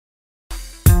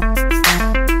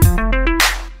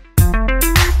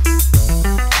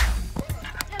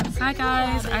Hi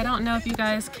guys, I don't know if you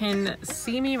guys can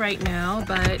see me right now,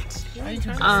 but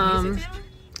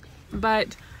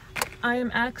I am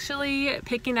actually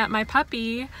picking up my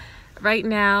puppy right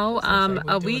now.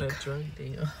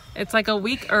 It's like a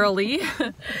week early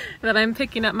that I'm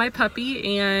picking up my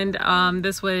puppy, and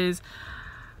this was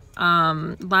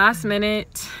last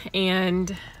minute,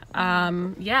 and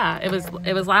yeah, it was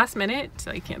last minute.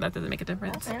 So that doesn't make a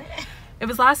difference. It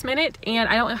was last minute, and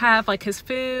I don't have like his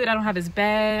food, I don't have his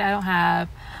bed, I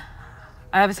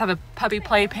just have a puppy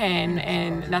playpen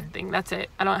and nothing. That's it.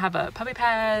 I don't have a puppy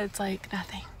pad. It's like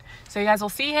nothing. So you guys will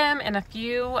see him in a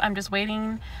few. I'm just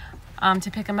waiting to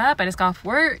pick him up. I just got off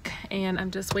work and I'm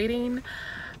just waiting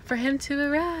for him to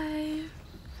arrive.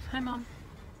 Hi, Mom.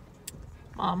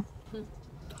 Mom.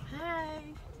 Hi.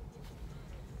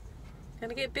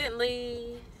 Gonna get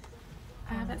Bentley.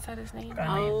 I haven't said his name.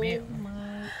 Oh my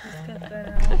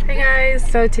God. Hey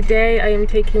guys, so today I am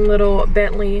taking little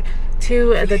Bentley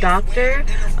to the doctor.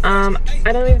 I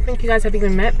don't even think you guys have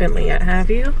even met Bentley yet, have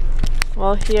you?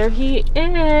 Well, here he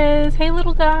is. Hey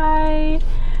little guy.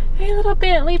 Hey little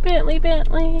Bentley, Bentley,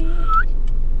 Bentley.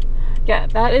 Yeah,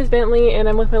 that is Bentley, and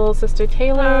I'm with my little sister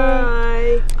Taylor.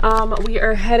 Hi. We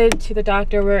are headed to the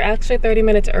doctor. We're actually 30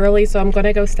 minutes early, so I'm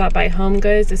gonna go stop by Home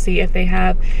Goods to see if they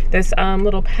have this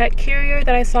little pet carrier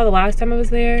that I saw the last time I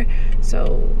was there.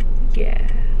 So yeah,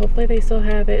 hopefully they still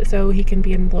have it so he can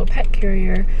be in the little pet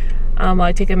carrier while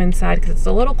I take him inside, because it's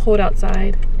a little cold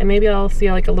outside, and maybe I'll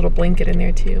see like a little blanket in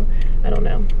there too. I don't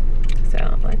know.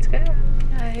 So let's go.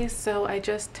 Guys, so I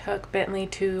just took Bentley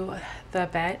to the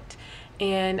vet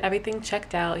and everything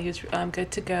checked out. He was good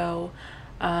to go.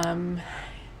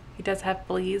 He does have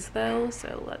fleas though,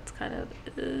 so that's kind of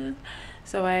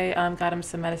so I got him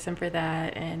some medicine for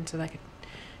that, and so I could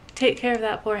take care of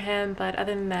that for him. But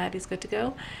other than that, he's good to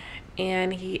go.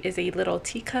 And he is a little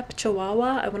Teacup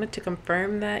Chihuahua. I wanted to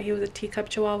confirm that he was a Teacup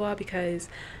Chihuahua because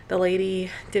the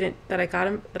lady that I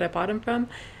bought him from,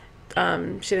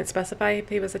 she didn't specify if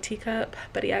he was a teacup,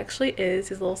 but he actually is.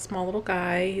 He's a little small little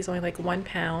guy. He's only like 1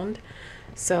 pound.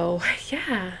 So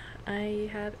yeah, I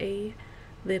have a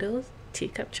little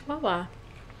Teacup Chihuahua.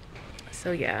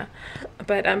 So yeah,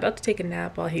 but I'm about to take a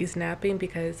nap while he's napping,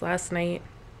 because last night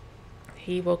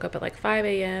he woke up at like 5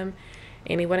 a.m.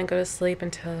 and he wouldn't go to sleep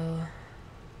until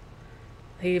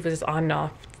he was on and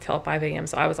off till 5 a.m.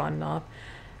 So I was on and off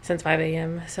since 5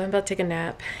 a.m. So I'm about to take a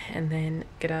nap and then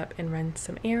get up and run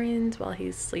some errands while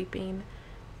he's sleeping.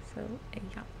 So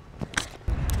yeah.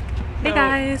 Hey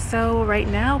guys, so right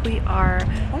now we are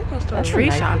tree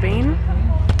shopping.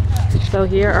 So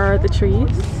here are the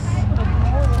trees.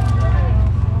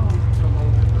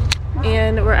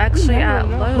 And we're actually at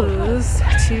Lowe's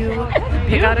to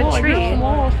pick out a tree.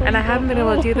 And I haven't been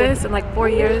able to do this in like 4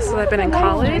 years since I've been in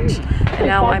college. And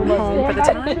now I'm home for the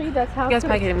time. You guys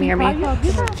probably can't hear me. You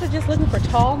guys are just looking for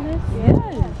tallness? Yes.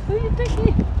 Who are you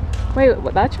thinking?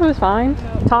 Wait, that tree was fine.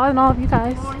 Taller than all of you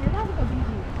guys.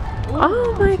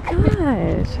 Oh my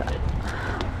gosh.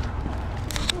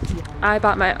 I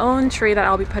bought my own tree that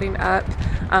I'll be putting up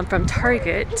from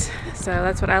Target. So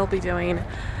that's what I'll be doing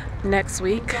next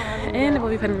week, and we'll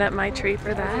be putting up my tree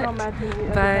for that.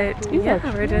 But yeah,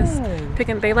 we're just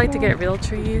picking. They like to get real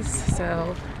trees,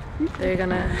 so they're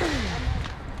gonna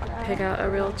pick out a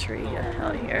real tree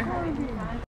out here.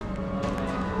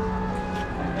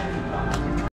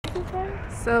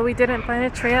 So we didn't find a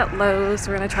tree at Lowe's.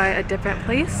 We're gonna try a different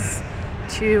place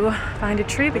to find a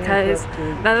tree because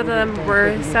none of them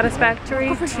were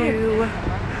satisfactory to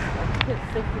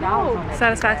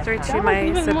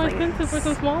my siblings. For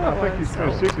some smaller I think you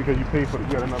spent $60 because you paid for you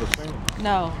got another stand.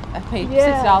 No, I paid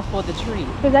 $6 for the tree.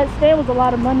 Because that stand was a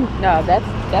lot of money. No, that's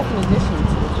in addition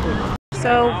to the tree.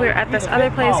 So we're at this other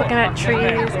place looking at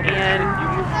trees, and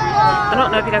I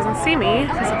don't know if you guys can see me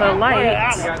because of the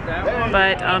light,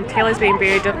 but Taylor's being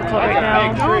very difficult right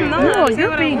now. No,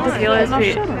 you're being difficult.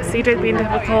 CJ's being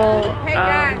difficult.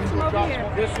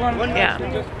 This one? Yeah.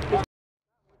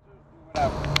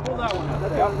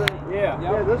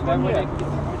 Yeah, this one,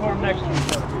 next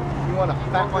one. You want a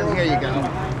fat one? Here you go.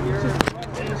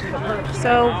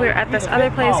 So we're at this other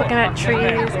place looking at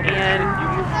trees, and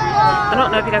I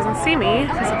don't know if you guys can see me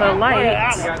because of the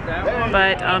light,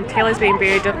 but Taylor's being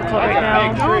very difficult right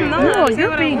now. No,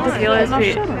 you're being difficult.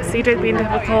 CJ's being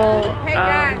difficult.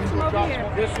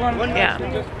 This one? Yeah.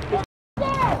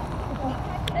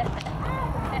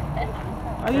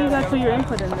 I use that for your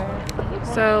input in there.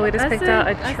 So we just picked out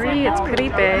a tree. It's pretty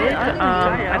big.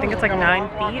 I think it's like 9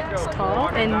 feet tall.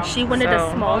 And she wanted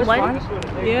a small one.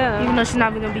 Yeah. Even though she's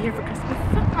not even going to be here for Christmas.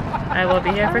 I will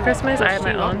be here for Christmas. I have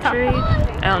my own tree.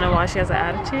 I don't know why she has an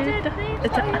attitude.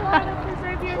 What's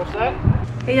that?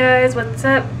 Hey guys, what's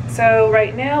up? So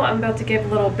right now I'm about to give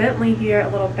little Bentley here a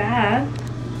little bath.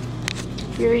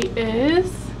 Here he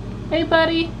is. Hey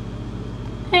buddy.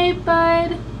 Hey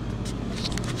bud.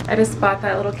 I just bought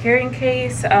that little carrying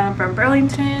case from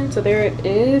Burlington. So there it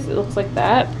is. It looks like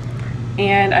that.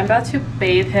 And I'm about to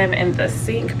bathe him in the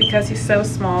sink because he's so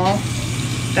small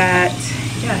that,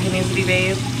 yeah, he needs to be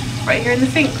bathed right here in the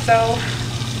sink. So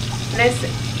let's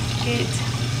get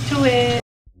to it.